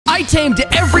I tamed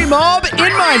every mob in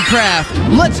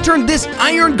Minecraft. Let's turn this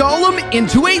iron golem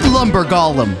into a lumber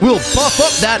golem. We'll buff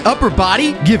up that upper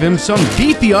body, give him some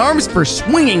beefy arms for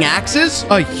swinging axes,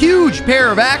 a huge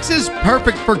pair of axes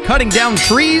perfect for cutting down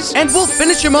trees, and we'll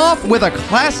finish him off with a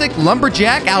classic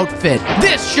lumberjack outfit.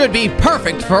 This should be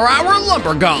perfect for our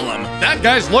lumber golem. That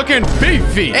guy's looking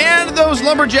beefy. And those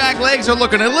lumberjack legs are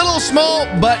looking a little small,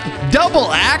 but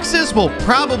double axes will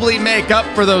probably make up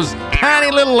for those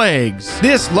tiny little legs.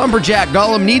 This lumberjack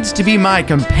golem needs to be my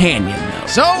companion, though.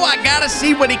 So I gotta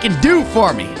see what he can do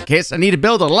for me, in case I need to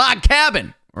build a log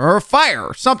cabin or a fire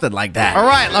or something like that. All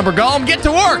right, lumber golem, get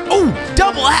to work. Oh,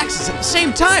 double axes at the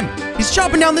same time. He's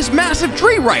chopping down this massive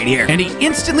tree right here, and he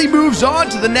instantly moves on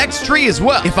to the next tree as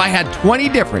well. If I had 20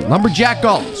 different lumberjack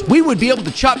golems, we would be able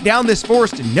to chop down this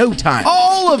forest in no time.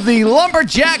 All of the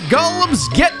lumberjack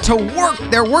golems get to work.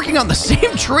 They're working on the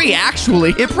same tree,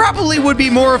 actually. It probably would be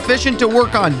more efficient to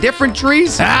work on different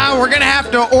trees. We're gonna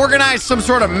have to organize some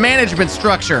sort of management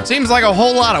structure. Seems like a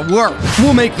whole lot of work.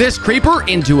 We'll make this creeper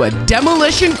into a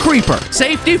demolition creeper.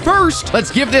 Safety first.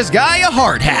 Let's give this guy a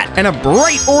hard hat, and a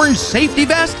bright orange safety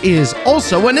vest is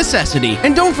also a necessity.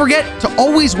 And don't forget to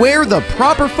always wear the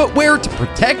proper footwear to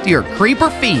protect your creeper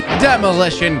feet.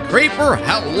 Demolition creeper,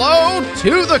 hello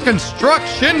to the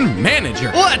construction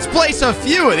manager. Let's place a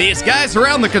few of these guys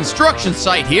around the construction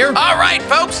site here. All right,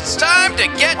 folks, it's time to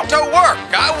get to work.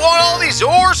 I want all these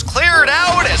ores cleared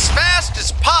out as fast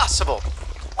as possible.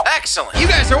 Excellent. You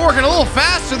guys are working a little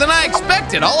faster than I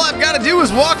expected. All I've got to do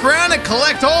is walk around and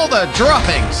collect all the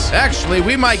droppings. Actually,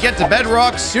 we might get to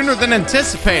bedrock sooner than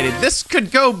anticipated. This could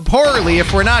go poorly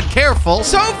if we're not careful.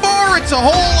 So far, it's a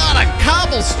whole lot of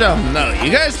cobblestone, though.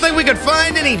 You guys think we could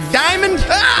find any diamond?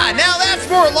 Now that's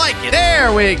more like it.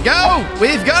 There we go.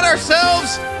 We've got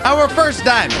ourselves our first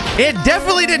diamond. It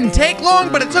definitely didn't take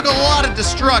long, but it took a lot of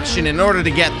destruction in order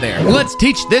to get there. Let's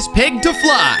teach this pig to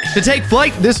fly. To take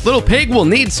flight, this little pig will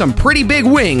need some pretty big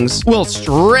wings. We'll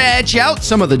stretch out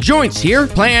some of the joints here,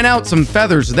 plan out some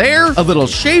feathers there. A little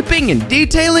shaping and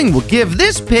detailing will give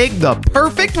this pig the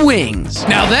perfect wings.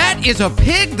 Now that is a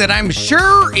pig that I'm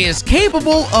sure is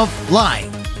capable of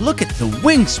flying. Look at the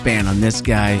wingspan on this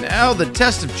guy. Now the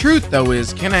test of truth, though,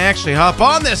 is can I actually hop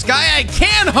on this guy? I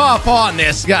can hop on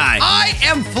this guy. I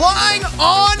am flying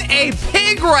on a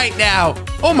pig right now.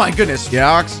 Oh my goodness. The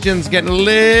oxygen's getting a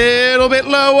little bit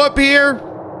low up here.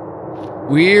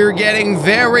 We're getting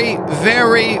very,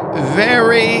 very,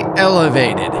 very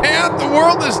elevated. And the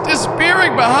world is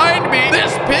disappearing behind me.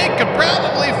 This pig could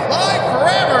probably fly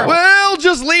forever. Well,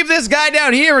 just leave this guy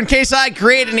down here in case I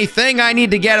create anything I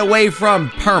need to get away from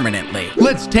permanently.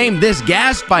 Let's tame this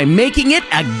gas by making it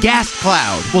a gas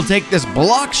cloud. We'll take this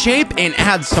block shape and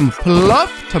add some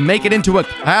fluff to make it into a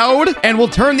cloud, and we'll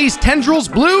turn these tendrils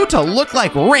blue to look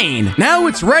like rain. Now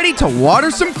it's ready to water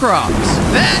some crops.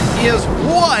 That is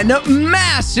one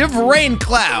massive rain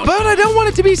cloud, but I don't want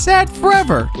it to be sad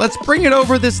forever. Let's bring it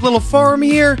over this little farm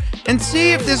here and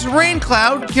see if this rain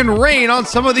cloud can rain on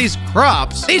some of these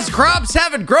crops. These crops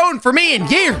haven't grown for me in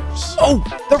years. Oh,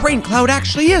 the rain cloud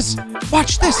actually is.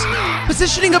 Watch this.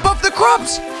 Positioning above the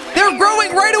crops. They're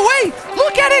growing right away.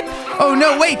 Look at it. Oh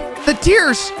no, wait, the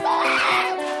tears.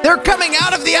 They're coming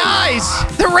out of the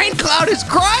eyes. The rain cloud is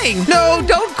crying. No,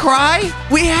 don't cry.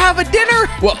 We have a dinner.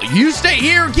 Well, you stay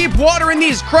here and keep watering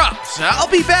these crops. I'll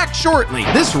be back shortly.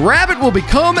 This rabbit will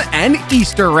become an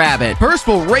Easter rabbit. First,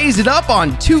 we'll raise it up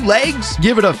on 2 legs,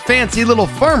 give it a fancy little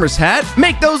farmer's hat,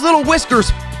 make those little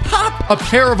whiskers pop, a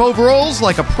pair of overalls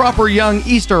like a proper young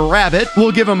Easter rabbit.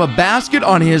 We'll give him a basket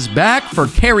on his back for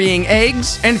carrying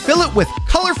eggs and fill it with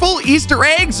colorful Easter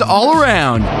eggs all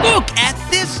around. Look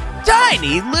at this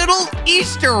tiny little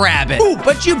Easter rabbit. Ooh,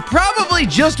 but you probably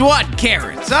just want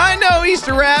carrots. I know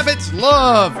Easter rabbits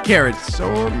love carrots,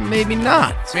 or maybe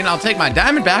not. I mean, I'll take my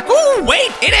diamond back. Ooh,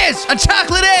 wait, it is a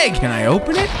chocolate egg. Can I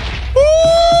open it?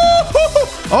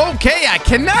 Ooh, okay, I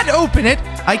cannot open it.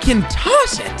 I can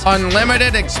toss it.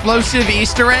 Unlimited explosive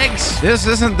Easter eggs? This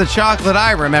isn't the chocolate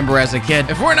I remember as a kid.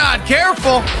 If we're not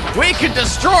careful, we could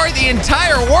destroy the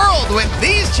entire world with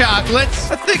these chocolates.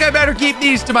 I think I better keep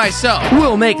these to myself.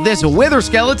 We'll make this wither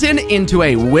skeleton into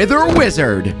a wither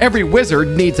wizard. Every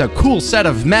wizard needs a cool set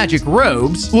of magic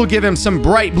robes. We'll give him some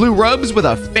bright blue robes with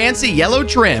a fancy yellow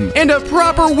trim and a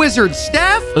proper wizard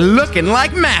staff looking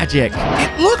like magic.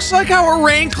 It looks like our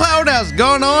rain cloud has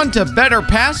gone on to better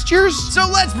pastures, so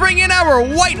let's bring in our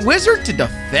white wizard to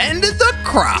defend the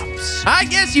crops. I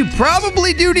guess you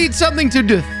probably do need something to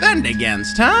defend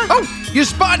against, huh? Oh, you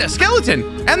spotted a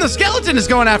skeleton, and the skeleton is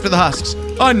going after the husks.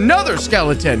 Another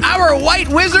skeleton. Our white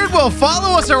wizard will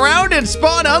follow us around and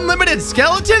spawn unlimited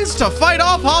skeletons to fight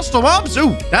off hostile mobs.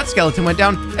 Ooh, that skeleton went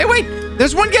down. Hey, wait.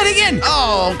 There's one getting in.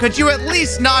 Oh, could you at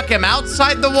least knock him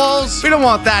outside the walls? We don't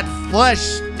want that flesh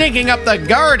stinking up the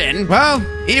garden. Well,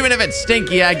 even if it's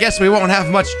stinky, I guess we won't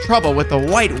have much trouble with the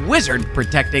white wizard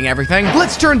protecting everything.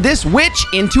 Let's turn this witch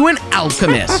into an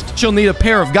alchemist. She'll need a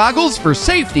pair of goggles for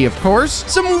safety, of course.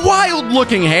 Some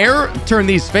wild-looking hair. Turn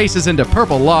these faces into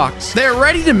purple locks. They're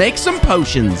ready to make some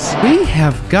potions. We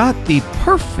have got the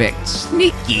perfect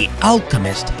sneaky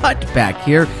alchemist hut back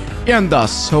here in the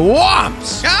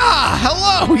swamps. Ah,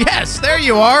 hello. Yes, there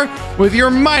you are with your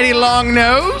mighty long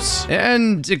nose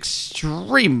and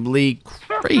extremely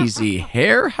crazy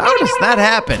hair. How does that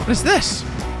happen? What is this?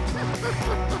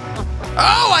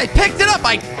 Oh, I picked it up.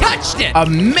 I touched it. A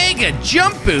mega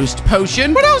jump boost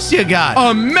potion. What else you got?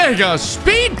 A mega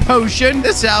speed potion.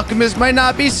 This alchemist might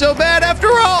not be so bad after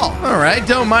all. All right,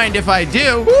 don't mind if I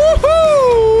do.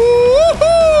 Woohoo!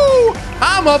 Woohoo!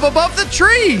 I'm up above the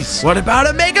trees. What about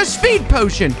a mega speed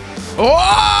potion?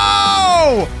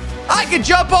 Whoa! I could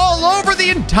jump all over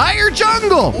the entire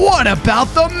jungle. What about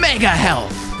the mega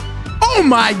health? Oh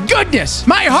my goodness,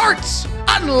 my heart's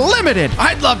unlimited.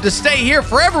 I'd love to stay here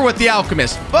forever with the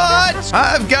alchemist, but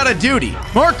I've got a duty.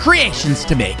 More creations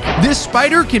to make. This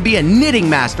spider can be a knitting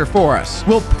master for us.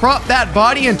 We'll prop that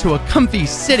body into a comfy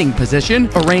sitting position,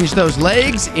 arrange those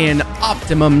legs in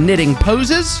optimum knitting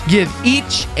poses, give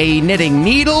each a knitting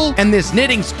needle, and this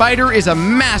knitting spider is a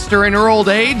master in her old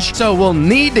age, so we'll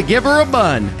need to give her a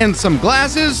bun and some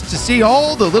glasses to see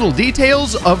all the little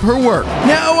details of her work.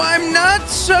 Now, I'm not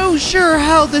so sure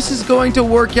how this is going to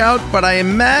work out, but I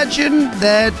imagine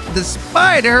that the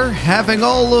spider, having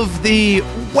all of the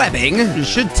webbing,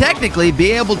 should technically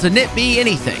be able to knit me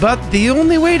anything. But the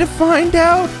only way to find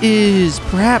out is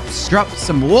perhaps drop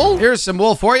some wool. Here's some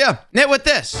wool for you. Knit with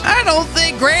this. I don't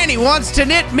think Granny wants to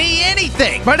knit me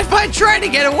anything. But if I try to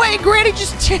get away, Granny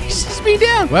just chases me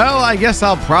down. Well, I guess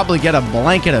I'll probably get a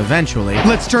blanket eventually.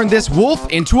 Let's turn this wolf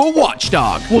into a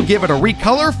watchdog. We'll give it a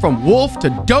recolor from wolf to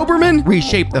Doberman,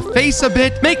 reshape the face a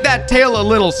bit, make that tail a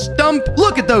little stump.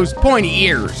 Look at those pointy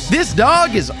ears. This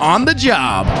dog is on the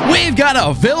job. We've got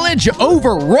a village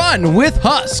overrun with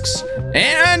husks.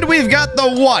 And we've got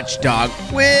the watchdog,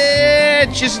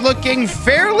 which is looking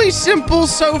fairly simple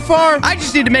so far. I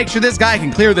just need to make sure this guy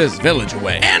can clear this village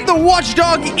away. And the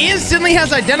watchdog instantly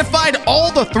has identified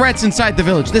all the threats inside the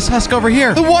village. This husk over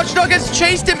here. The watchdog has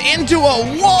chased him into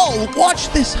a wall. Watch,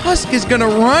 this husk is gonna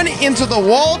run into the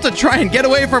wall to try and get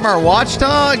away from our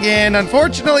watchdog. And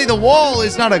unfortunately, the wall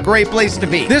is not a great place to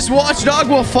be. This watchdog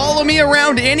will follow me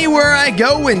around anywhere I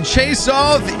go and chase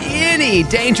off any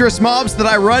dangerous mobs that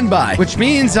I run by. Which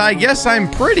means I guess I'm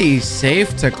pretty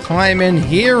safe to climb in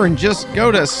here and just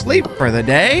go to sleep for the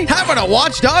day. Having a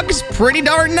watchdog is pretty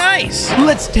darn nice.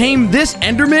 Let's tame this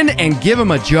Enderman and give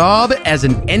him a job as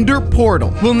an Ender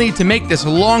portal. We'll need to make this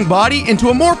long body into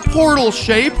a more portal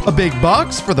shape, a big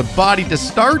box for the body to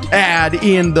start, add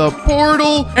in the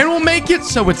portal, and we'll make it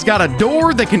so it's got a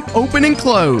door that can open and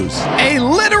close. A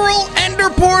literal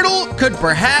Ender portal could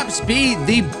perhaps be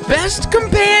the best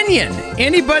companion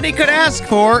anybody could ask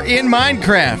for in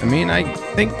Minecraft. I mean, I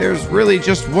think there's really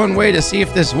just one way to see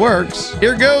if this works.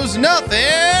 Here goes nothing.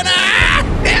 Ah!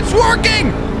 It's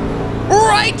working!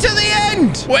 Right to the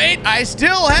end! Wait, I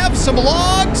still have some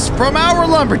logs from our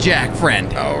lumberjack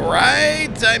friend. All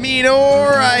right, I mean,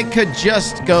 or I could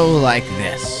just go like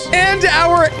this. And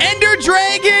our Ender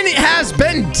Dragon has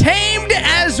been tamed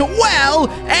as well,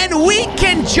 and we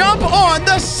can jump on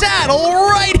the saddle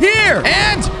right here.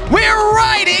 And we're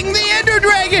riding the Ender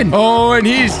Dragon. Oh, and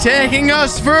he's taking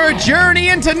us for a journey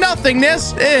into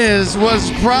nothingness. This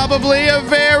was probably a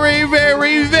very,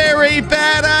 very, very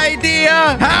bad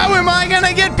idea. How am I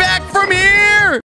gonna get back from here?